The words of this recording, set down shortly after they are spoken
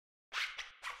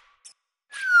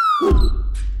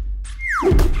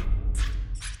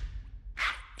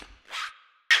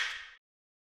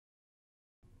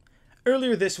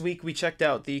Earlier this week, we checked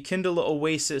out the Kindle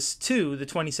Oasis 2, the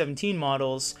 2017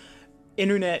 model's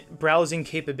internet browsing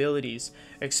capabilities.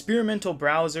 Experimental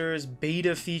browsers,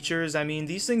 beta features, I mean,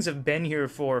 these things have been here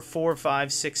for 4,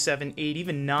 5, 6, 7, 8,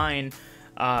 even 9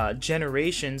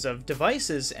 generations of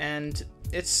devices, and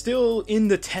it's still in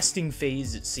the testing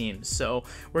phase, it seems. So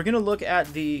we're going to look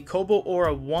at the Kobo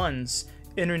Aura 1's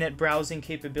internet browsing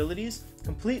capabilities,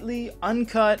 completely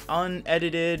uncut,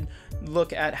 unedited,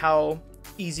 look at how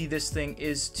easy this thing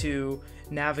is to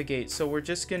navigate. So we're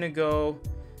just gonna go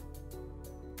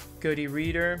Goody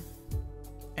Reader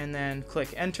and then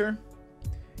click enter.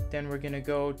 Then we're gonna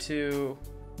go to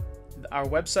our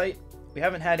website. We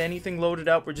haven't had anything loaded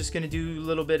up. We're just gonna do a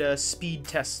little bit of speed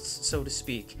tests, so to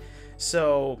speak.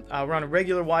 So we're on a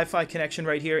regular Wi-Fi connection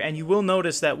right here, and you will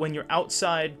notice that when you're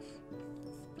outside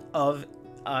of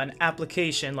an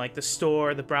application like the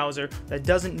store, the browser that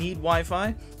doesn't need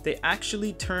Wi-Fi, they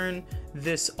actually turn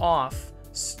this off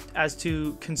as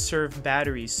to conserve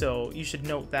batteries, so you should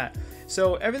note that.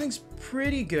 So everything's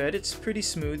pretty good, it's pretty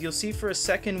smooth. You'll see for a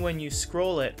second when you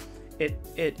scroll it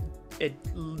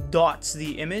dots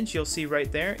the image. You'll see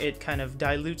right there it kind of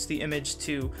dilutes the image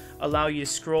to allow you to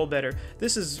scroll better.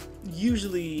 This is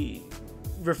usually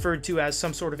referred to as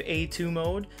some sort of A2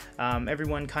 mode.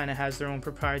 Everyone kind of has their own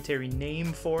proprietary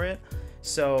name for it.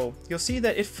 So you'll see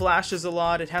that it flashes a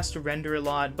lot, it has to render a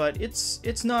lot, but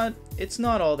it's not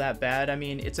all that bad. I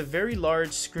mean, it's a very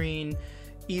large screen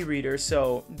e-reader,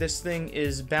 so this thing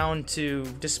is bound to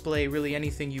display really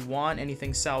anything you want,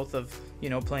 anything south of, you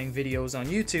know, playing videos on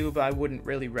YouTube. I wouldn't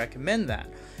really recommend that.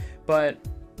 But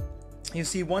you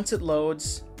see, once it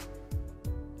loads,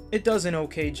 it does an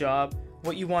okay job.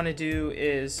 What you want to do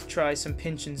is try some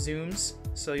pinch and zooms.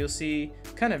 So you'll see,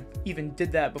 kind of even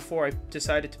did that before I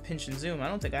decided to pinch and zoom. I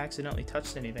don't think I accidentally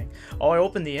touched anything. Oh, I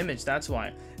opened the image, that's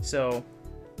why. So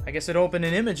I guess it opened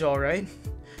an image all right.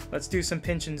 Let's do some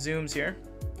pinch and zooms here.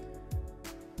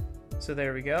 So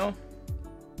there we go.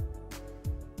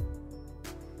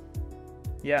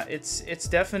 Yeah, it's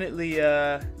definitely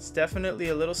a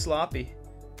little sloppy.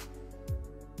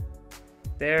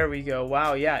 There we go.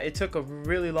 Wow, yeah, it took a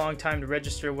really long time to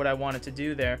register what I wanted to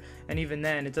do there, and even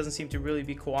then it doesn't seem to really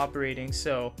be cooperating.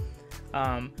 So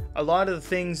a lot of the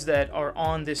things that are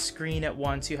on this screen at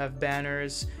once, you have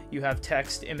banners, you have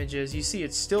text, images, you see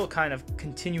it's still kind of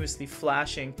continuously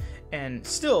flashing, and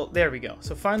still, there we go.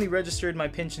 So finally registered my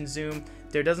pinch and zoom.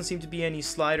 There doesn't seem to be any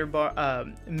slider bar,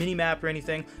 mini map or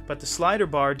anything, but the slider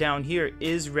bar down here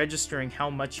is registering how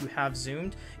much you have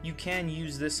zoomed. You can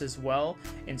use this as well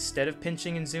instead of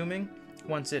pinching and zooming.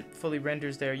 Once it fully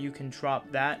renders there, you can drop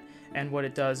that, and what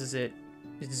it does is it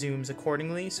zooms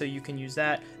accordingly, so you can use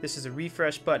that. This is a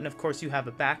refresh button. Of course, you have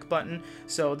a back button.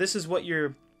 So this is what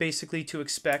you're basically to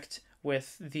expect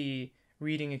with the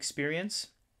reading experience.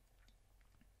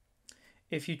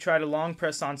 If you try to long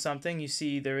press on something, you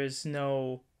see there is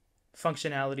no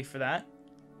functionality for that.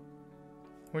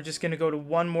 We're just going to go to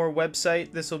one more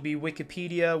website. This will be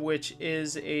Wikipedia, which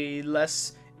is a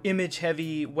less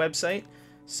image-heavy website.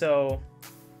 So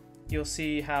you'll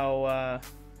see how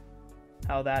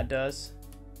that does.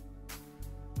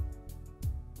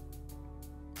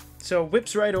 So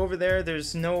whips right over there.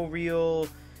 There's no real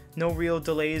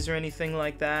delays or anything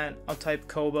like that. I'll type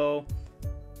Kobo.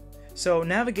 So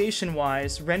navigation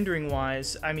wise, rendering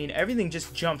wise, I mean, everything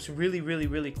just jumps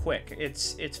really quick.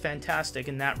 It's fantastic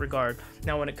in that regard.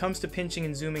 Now when it comes to pinching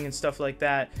and zooming and stuff like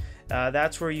that,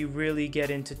 that's where you really get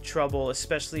into trouble,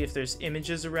 especially if there's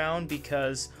images around,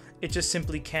 because it just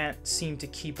simply can't seem to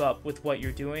keep up with what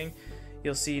you're doing.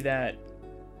 You'll see that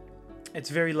it's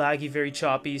very laggy, very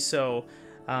choppy. So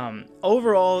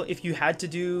overall, if you had to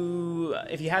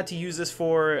use this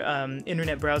for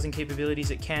internet browsing capabilities,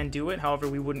 it can do it. However,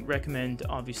 we wouldn't recommend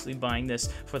obviously buying this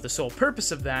for the sole purpose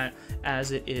of that,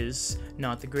 as it is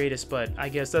not the greatest. But I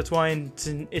guess that's why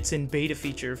it's in beta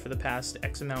feature for the past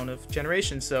X amount of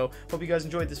generations. So hope you guys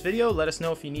enjoyed this video. Let us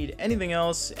know if you need anything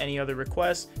else, any other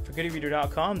requests. For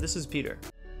goodyreader.com, this is Peter.